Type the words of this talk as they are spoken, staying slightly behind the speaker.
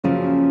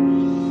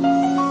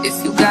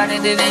If you got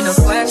it, it ain't a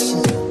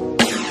question.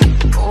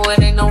 Oh,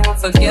 it ain't no room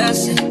for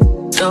guessing.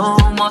 No,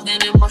 more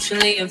than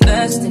emotionally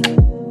invested.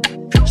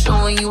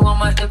 Showing you all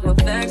my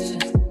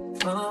imperfections.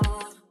 Oh.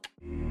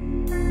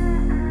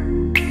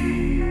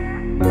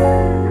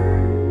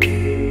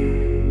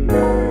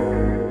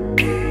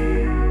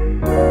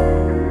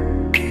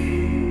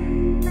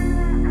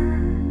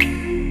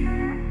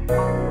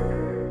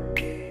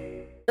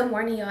 Good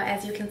morning, y'all.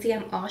 As you can see,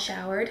 I'm all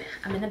showered.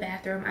 I'm in the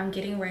bathroom. I'm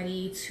getting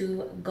ready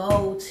to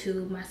go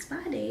to my spa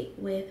date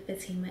with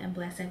Fatima and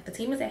Blessing.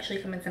 Fatima's actually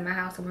coming to my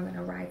house and we're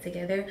gonna ride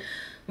together.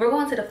 We're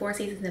going to the Four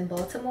Seasons in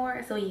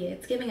Baltimore, so yeah,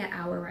 it's giving an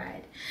hour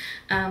ride.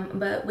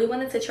 But we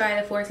wanted to try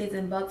the Four Seasons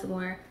in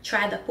Baltimore.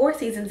 Try the Four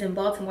Seasons in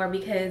Baltimore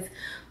because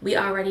we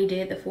already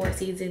did the Four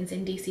Seasons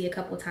in DC a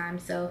couple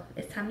times, so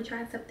it's time to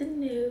try something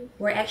new.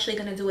 We're actually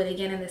gonna do it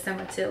again in the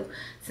summer too,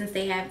 since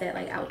they have that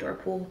like outdoor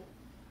pool.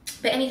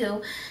 But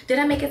anywho, did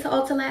I make it to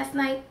Ulta last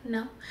night?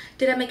 No.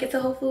 Did I make it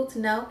to Whole Foods?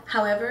 No.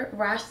 However,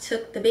 Raj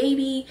took the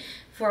baby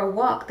for a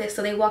walk.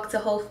 So they walked to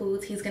Whole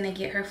Foods. He's going to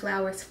get her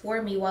flowers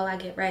for me while I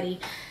get ready.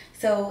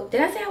 So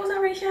did I say I was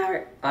already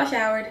showered? All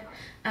showered.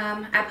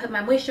 I put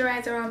my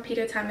moisturizer on,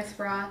 Peter Thomas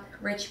Roth,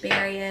 Rich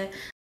Barrier.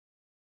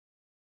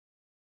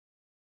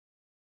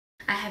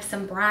 I have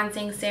some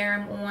bronzing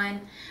serum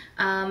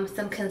on,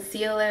 some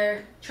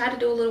concealer. Try to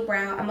do a little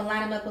brow. I'm going to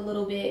line them up a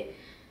little bit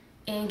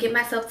and get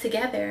myself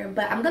together,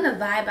 but I'm gonna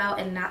vibe out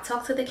and not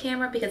talk to the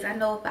camera because I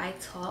know if I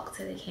talk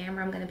to the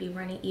camera I'm gonna be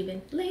running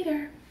even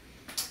later.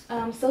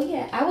 So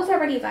yeah, I was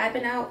already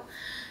vibing out.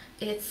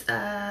 It's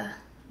yeah,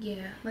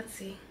 let's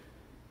see,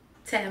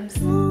 Thames.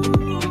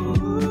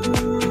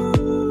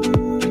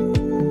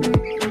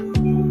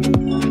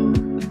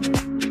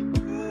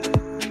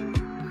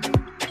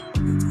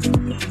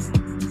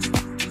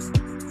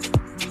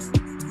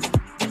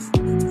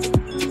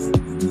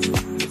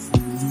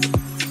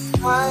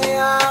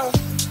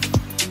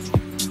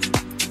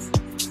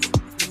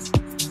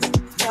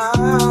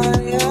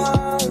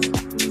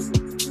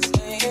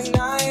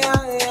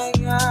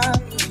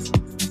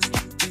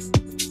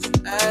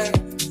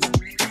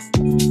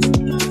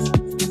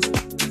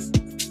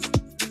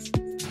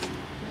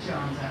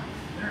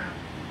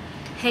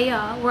 Hey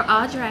y'all, we're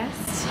all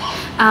dressed.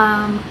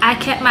 I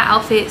kept my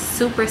outfit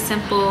super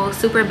simple,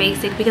 super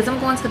basic because I'm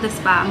going to the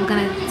spa. I'm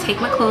gonna take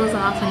my clothes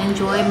off and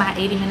enjoy my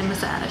 80-minute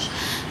massage.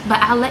 But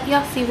I'll let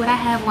y'all see what I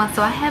have on.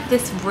 So I have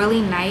this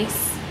really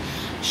nice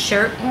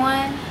shirt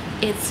on.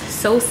 It's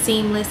so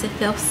seamless, it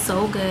feels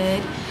so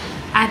good.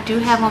 I do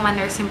have on my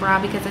nursing bra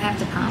because I have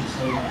to pump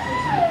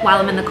while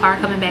I'm in the car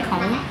coming back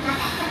home.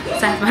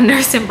 So I have my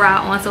nursing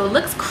bra on, so it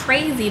looks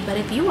crazy. But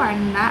if you are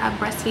not a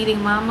breastfeeding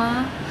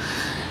mama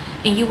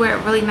and you wear a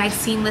really nice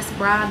seamless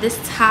bra, this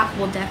top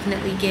will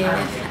definitely give.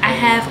 I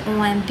have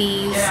on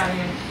these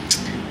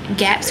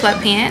Gap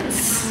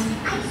sweatpants.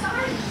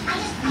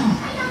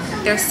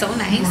 They're so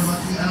nice.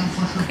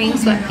 Cream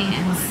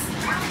sweatpants.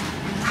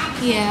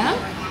 Yeah.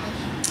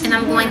 And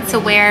I'm going to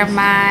wear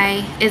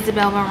my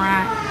Isabel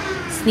Marant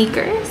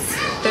sneakers.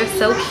 They're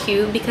so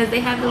cute because they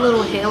have a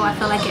little heel. I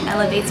feel like it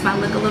elevates my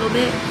look a little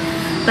bit.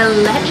 But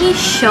let me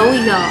show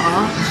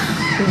y'all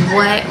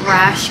what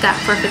Rash got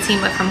for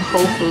Fatima from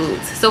Whole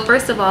Foods. So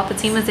first of all,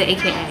 Fatima's an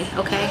AKA,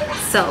 okay?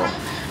 So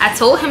I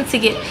told him to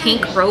get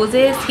pink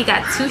roses. He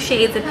got 2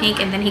 shades of pink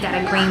and then he got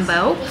a green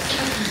bow.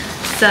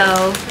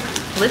 So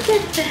look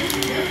at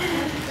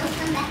that.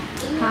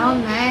 How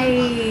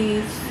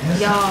nice.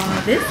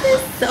 Y'all, this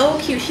is so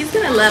cute. She's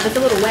gonna love it. It's a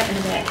little wet in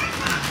the back.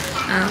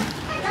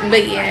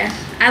 But yeah,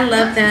 I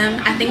love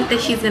them. I think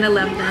that she's gonna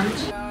love them.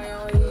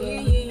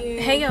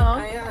 Hey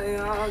y'all.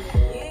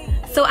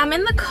 So I'm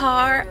in the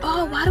car.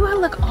 Oh, why do I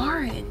look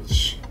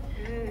orange?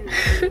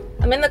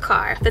 I'm in the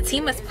car.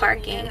 Fatima's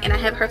parking and I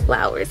have her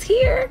flowers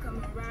here.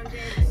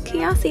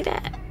 Can y'all see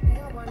that?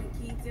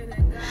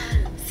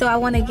 So I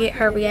want to get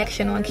her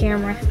reaction on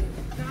camera.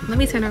 Let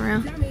me turn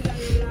around.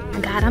 Oh my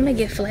God, I'm gonna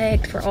get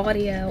flagged for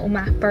audio on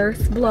my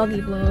first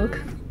vloggy vlog.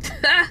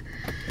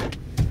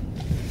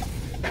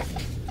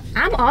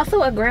 I'm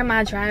also a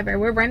grandma driver.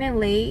 We're running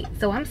late,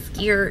 so I'm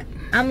scared.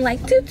 I'm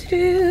like,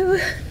 doo-doo.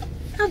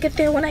 I'll get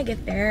there when I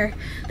get there.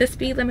 The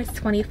speed limit's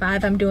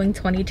 25. I'm doing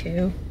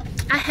 22.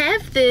 I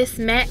have this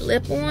matte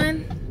lip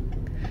on.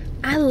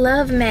 I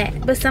love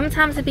matte, but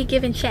sometimes it be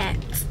giving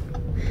Chapiana.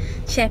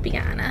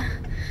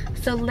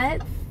 So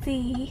let's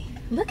see.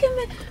 Look at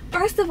me.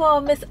 First of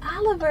all, Miss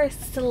Oliver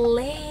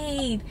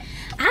slayed.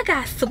 I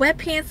got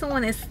sweatpants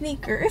on and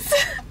sneakers.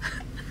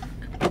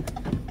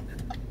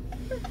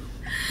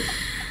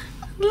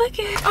 Look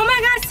at. Oh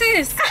my God,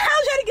 sis. I'm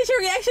trying to get your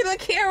reaction on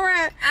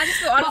camera. I just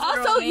feel but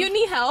also, you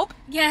need help.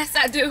 Yes,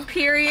 I do.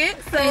 Period.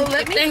 So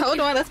let me hold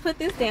on. Let's put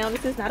this down.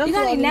 This is not a You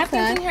got any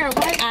napkins in here?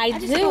 What? I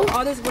just do.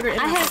 All this water in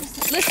I have.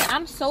 Listen,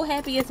 I'm so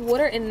happy it's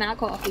water and not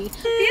coffee.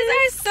 These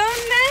are so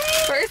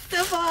nice. First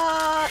of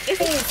all,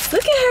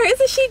 look at her.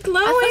 Isn't she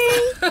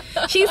glowing?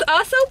 She's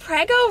also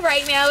preggo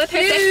right now with her.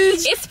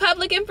 It's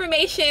public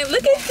information.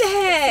 Look at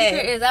that.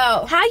 Secret is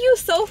out. How you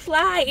so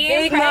fly and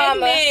Big pregnant?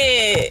 mama.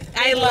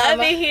 I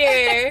love it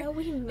here.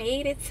 We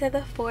made it to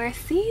the Four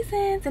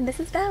Seasons, and this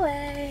is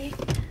valet.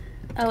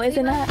 Oh, is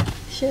it not?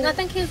 Sure. No, I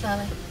think he's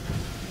valet.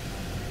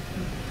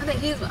 I think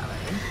he's valet.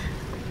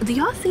 Do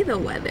y'all see the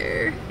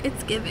weather?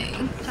 It's giving.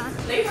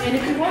 And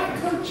if you want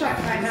coat check,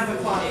 I have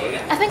a coffee.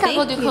 I think I'll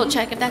go do coat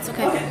check if that's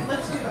okay.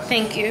 Let's do it.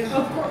 Thank you.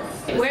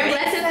 We're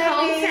Bless's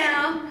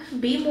hometown.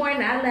 Be more,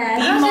 not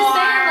less. I was just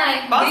saying,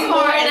 like,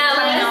 Baltimore is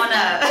coming on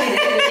up.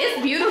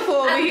 It's beautiful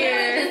over here.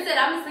 I just said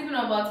I'm sleeping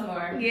on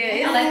Baltimore.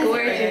 Yeah, it's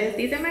gorgeous.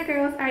 These are my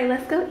girls. All right,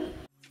 let's go eat.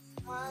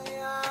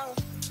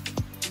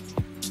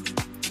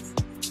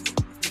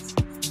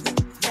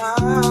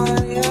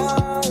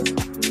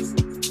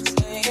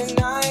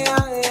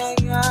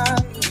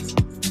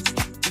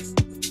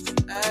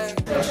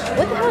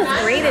 What the hell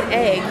is grated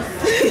eggs?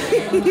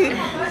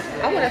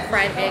 I want a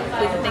fried egg,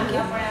 please. Thank you.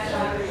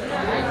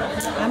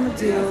 I'm gonna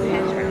do.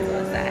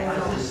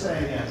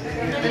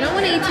 I don't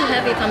want to eat too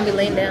heavy if I'm gonna be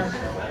laying down.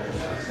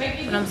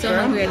 But I'm so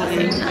hungry at the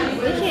same time.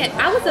 We can't.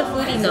 I was a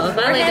foodie. No, if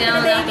I lay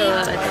down, I feel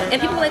like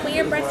and people are like, when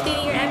you're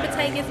breastfeeding, your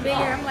appetite gets bigger.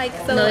 I'm like,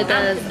 so No, it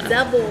does. I'm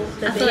double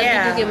the I feel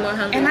like you do get more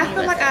hungry. And I when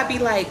feel you like I'd be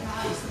like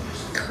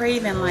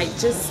craving like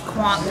just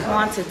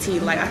quantity.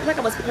 Like I feel like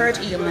I was purge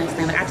eating last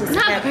night. Like I just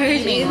Not kept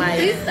purge eating. eating. Like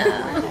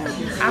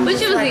I'm But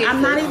just you was like eating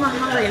I'm not even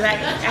hungry. Like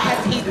I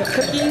have to eat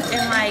cookies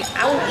and like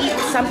I will eat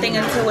something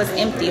until it's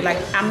empty. Like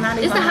I'm not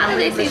even It's the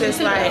hungry. holiday It's just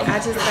season, like too. I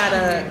just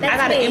gotta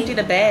That's me. empty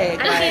the bag.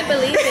 I can't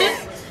believe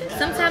it.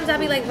 Sometimes I'll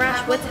be like, Rosh,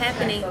 what's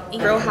happening?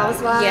 Real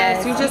Housewives,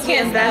 Yes. you just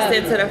get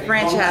invested to the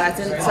franchise,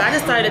 and so I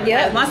just started.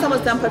 Like, once I was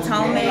done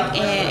Potomac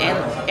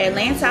and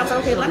Atlanta, I was like,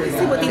 okay, let me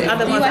see what these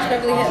other Do you ones. watch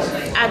Beverly Hills?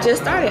 I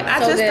just started. I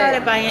So just good.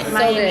 started by So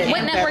Miami. good. and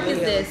What network Beverly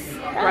is Hills.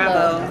 this?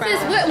 Bravo.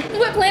 Sis,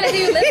 what planet do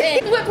you live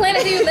in? What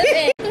planet do you live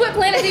in? What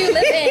planet do you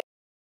live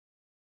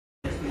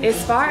in?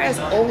 As far as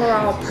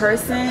overall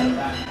person,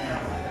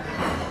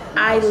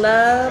 I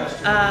love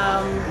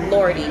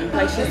Lordy.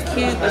 Like she's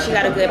cute, but she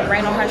got a good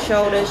brain on her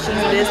shoulders. She's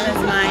business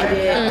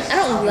minded. I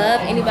don't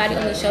love anybody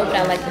on the show, but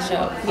I like the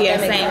show. Yeah,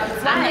 That makes same.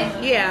 sense. Why?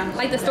 Yeah.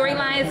 Like the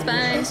storyline is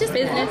fun. It's just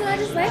business. I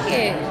just like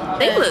it.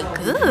 They look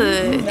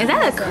good. Is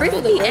that a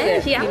crispy good.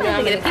 edge? Yeah, I'm You gonna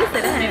know, get a piece of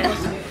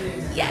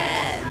that.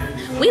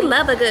 Yes. We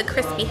love a good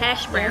crispy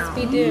hash brown.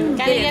 We do.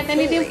 Can I get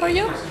anything for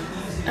you?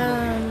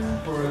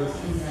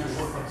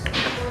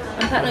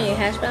 I'm putting on your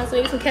hash brown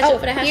so we can catch up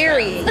for the hash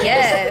period. brown.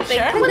 Yes.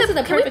 I think this is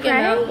the perfect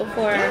amount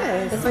before.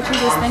 Yes. But you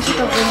just thank you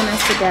for bringing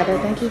us together.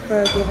 Thank you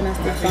for giving us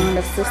the bond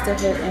of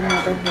sisterhood and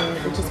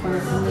motherhood. We just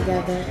want to come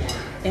together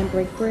and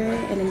break bread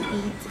and then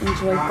eat,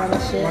 enjoy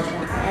fellowship.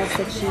 I ask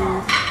that you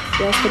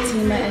bless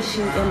Fatima as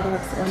she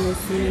embarks on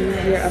this new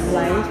year of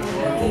life.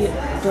 You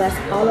bless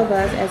all of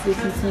us as we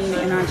continue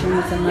in our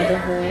journey to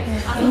motherhood.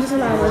 And just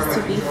allow us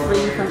to be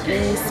free from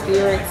any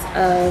spirits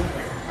of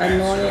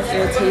annoyance,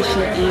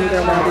 irritation,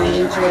 anger while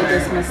we enjoy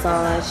this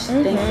massage.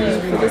 Thank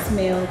you for this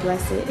meal.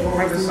 Bless it. In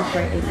Christ's name we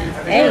pray.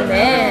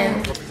 Amen.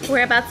 Amen.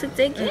 We're about to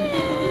dig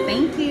in.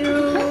 Thank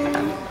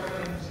you.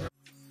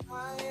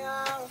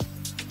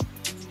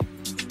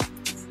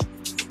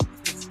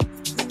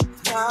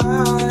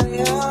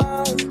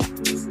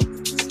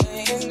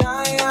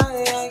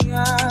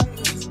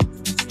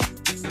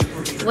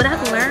 What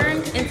I've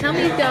learned, and tell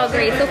me if y'all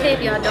agree, it's okay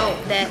if y'all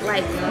don't, that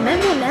like men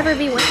will never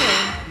be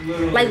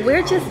women. Like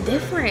we're just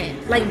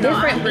different, like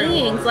different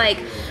beings. Like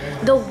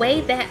the way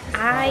that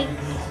I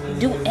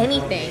do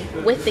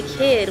anything with the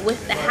kid,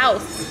 with the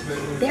house,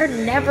 they're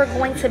never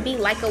going to be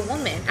like a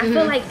woman. I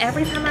feel like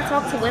every time I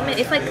talk to women,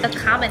 it's like a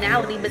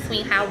commonality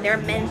between how their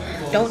men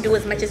don't do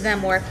as much as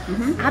them, or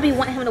I be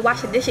wanting him to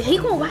wash the dishes. He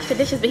gonna wash the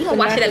dishes, but he gonna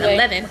wash it at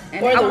 11.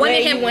 Or the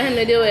way you want him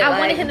to do it. I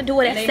wanted him to do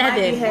it at They might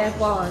be 7. half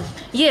washed.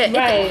 Yeah,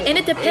 Right. and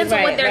it depends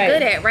on what Right, they're right.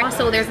 good at, right?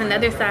 Also, there's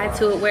another side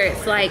to it where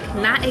it's like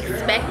not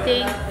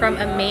expecting from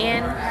a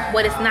man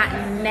what is not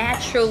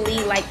naturally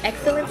like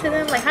excellent to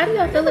them. Like, how do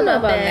y'all feel I don't know about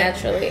about that?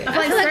 naturally. I feel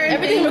feel like like certain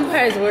everything things-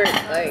 requires work.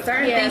 Like,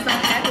 Certain things don't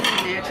have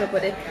to be natural,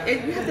 but it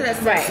you have to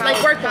assess Right. how,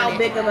 Like, work how on it.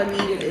 big of a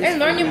need it is. and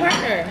learn your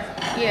partner.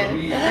 Yeah.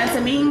 And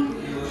to me,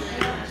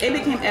 it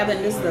became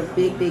evident this is a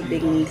big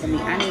need for me.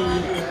 I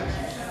need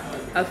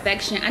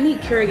affection. I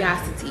need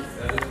curiosity,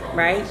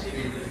 right?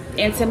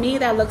 And to me,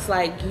 that looks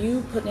like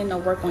you putting in the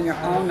work on your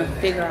own to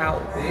figure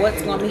out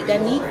what's going to meet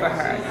that need for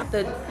her.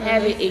 To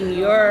have it in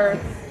your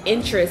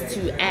interest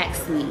to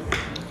ask me,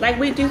 like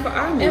we do for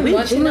our men. And We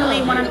want to genuinely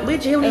know. want to. We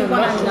genuinely And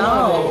want want to to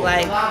know. know.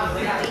 Like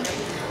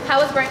How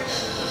was brunch?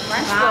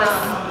 brunch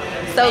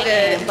was So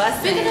good.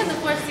 Speaking of the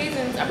Four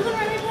Seasons, are we going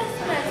to run your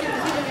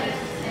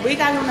place? We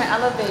got on the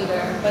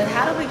elevator, but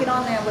how do we get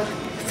on there with?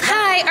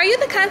 Hi, are you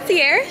the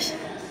concierge?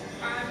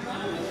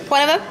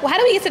 One of them? Well, how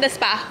do we get to the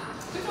spa?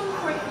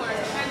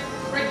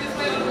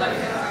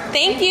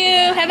 Thank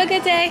you. Have a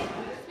good day.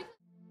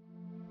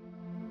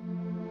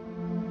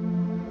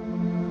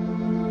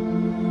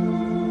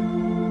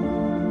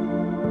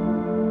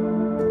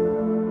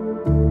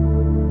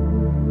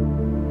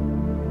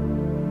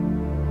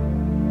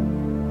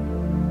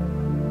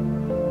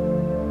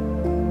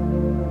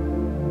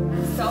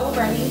 So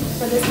ready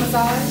for this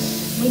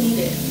massage? We need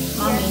it.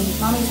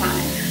 Mommy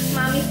time.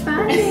 Mommy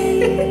spa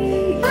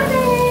day.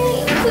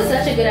 This is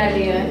such a good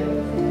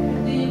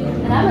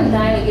I've been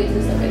dying to get to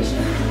this location.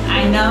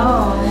 I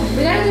know.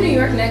 We gotta do New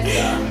York next,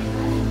 though.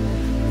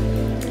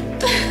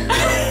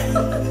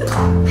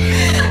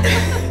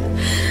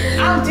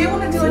 I do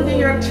want to do a New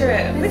York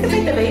trip. We can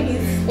take the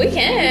babies. We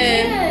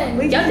can.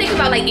 Y'all think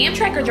about like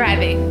Amtrak or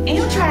driving?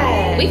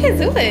 Amtrak. We can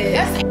do it.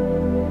 Yes.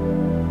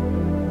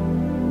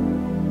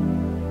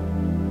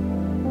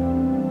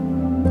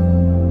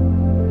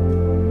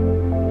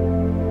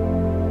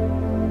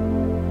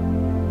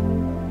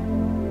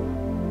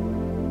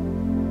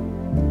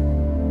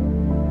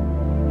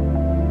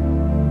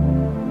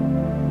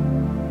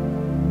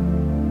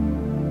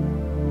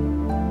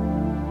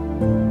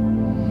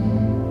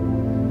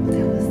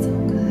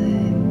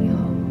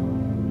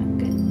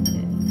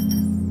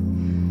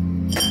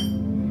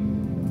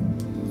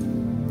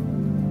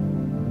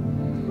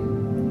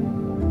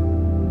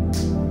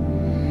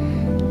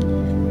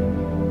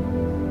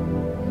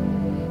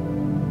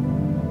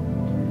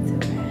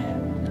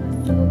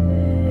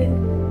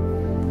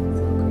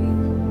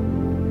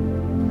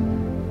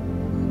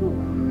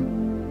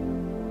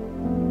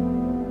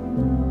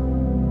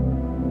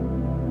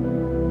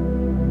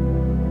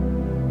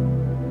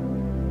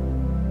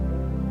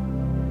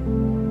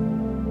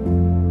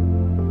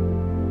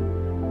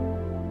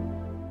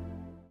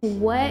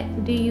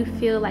 What do you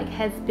feel like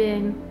has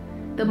been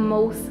the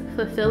most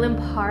fulfilling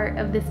part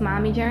of this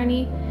mommy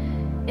journey?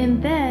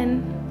 And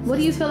then, what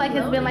do you feel like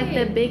has been like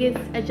the biggest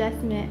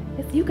adjustment?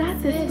 You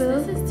got this, boo.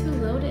 This is too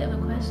loaded of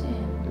a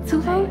question.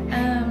 Too loaded?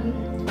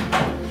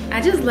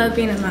 I just love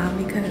being a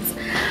mom because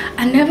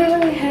I never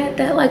really had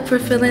that like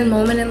fulfilling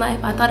moment in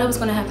life. I thought it was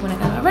gonna happen when I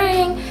got my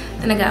ring,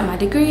 then I got my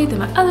degree, then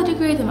my other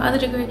degree, then my other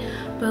degree.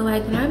 But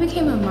like when I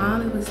became a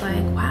mom, it was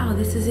like, wow,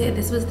 this is it.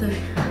 This was the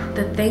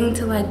thing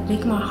to like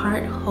make my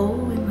heart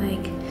whole, and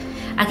like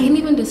I can't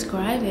even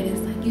describe it.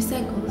 It's like you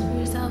set goals for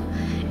yourself,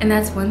 and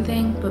that's one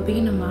thing, but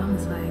being a mom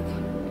is like,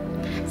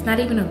 it's not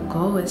even a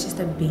goal, it's just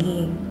a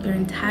being. Your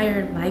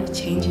entire life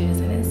changes,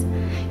 and it's,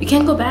 you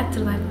can't go back to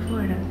the life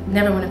before, and I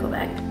never want to go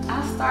back.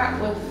 I'll start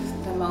with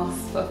the most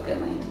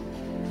fulfilling.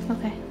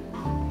 Okay.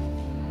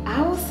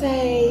 I will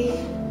say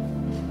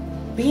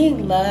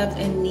being loved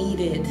and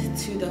needed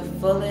to the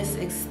fullest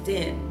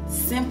extent,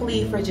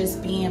 simply for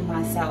just being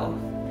myself.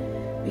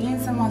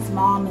 Being someone's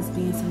mom is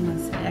being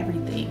someone's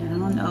everything. I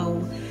don't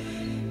know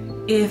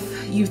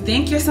if you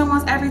think you're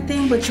someone's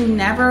everything, but you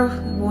never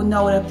will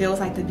know what it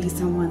feels like to be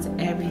someone's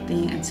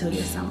everything until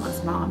you're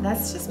someone's mom.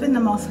 That's just been the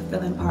most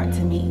fulfilling part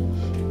to me.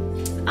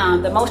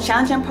 The most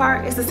challenging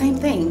part is the same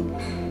thing.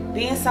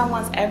 Being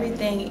someone's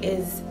everything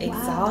is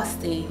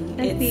exhausting.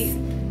 That's it's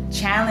deep.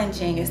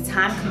 challenging, it's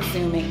time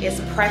consuming, it's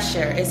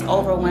pressure, it's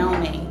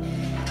overwhelming.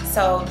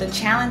 So the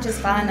challenge is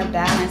finding a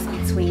balance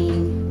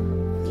between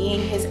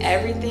being his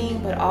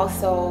everything, but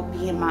also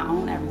being my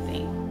own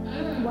everything.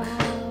 Wow.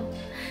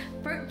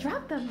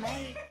 Drop the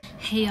mic.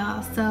 Hey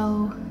y'all,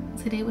 so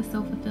today was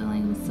so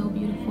fulfilling, it was so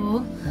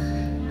beautiful.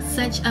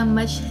 Such a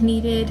much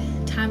needed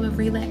time of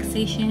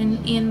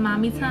relaxation and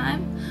mommy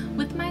time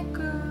with my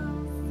girls.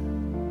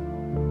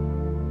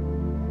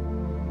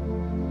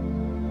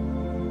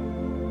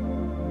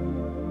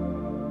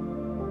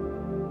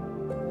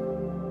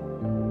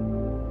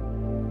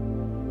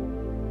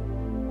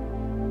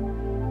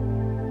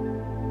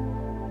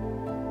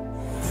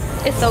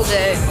 It's so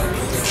good.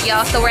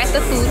 Y'all, so we're at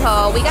the food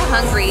hall. We got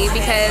hungry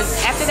because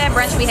after that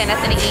brunch we had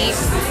nothing to eat.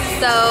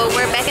 So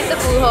we're back at the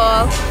food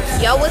hall.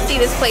 Y'all will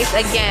see this place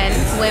again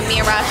when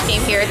me and Raj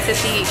came here to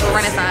see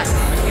Renaissance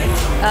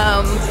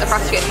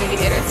across the street at the movie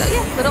theater. So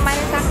yeah, little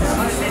minor taco.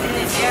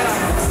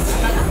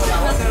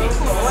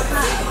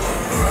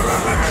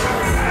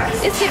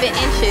 It's giving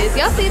inches.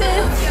 Y'all see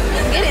this?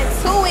 Get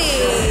into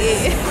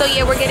it. So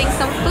yeah, we're getting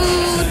some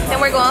food,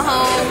 then we're going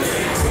home.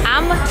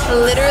 I'm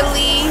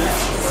literally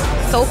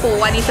so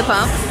full. I need to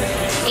pump.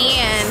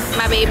 And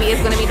my baby is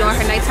going to be doing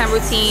her nighttime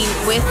routine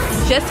with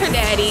just her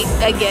daddy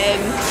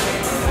again.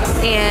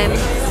 And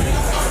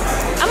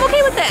I'm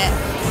okay with that.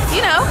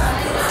 You know,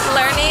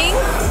 learning,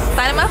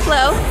 finding my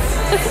flow.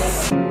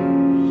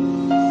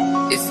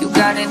 If you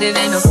got it, it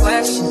ain't a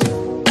question.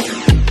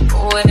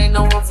 Oh, it ain't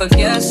no room for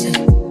guessing.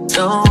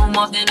 No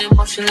more than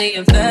emotionally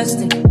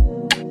invested.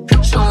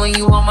 Showing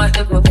you all my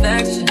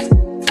imperfections.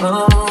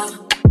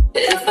 Oh,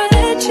 if I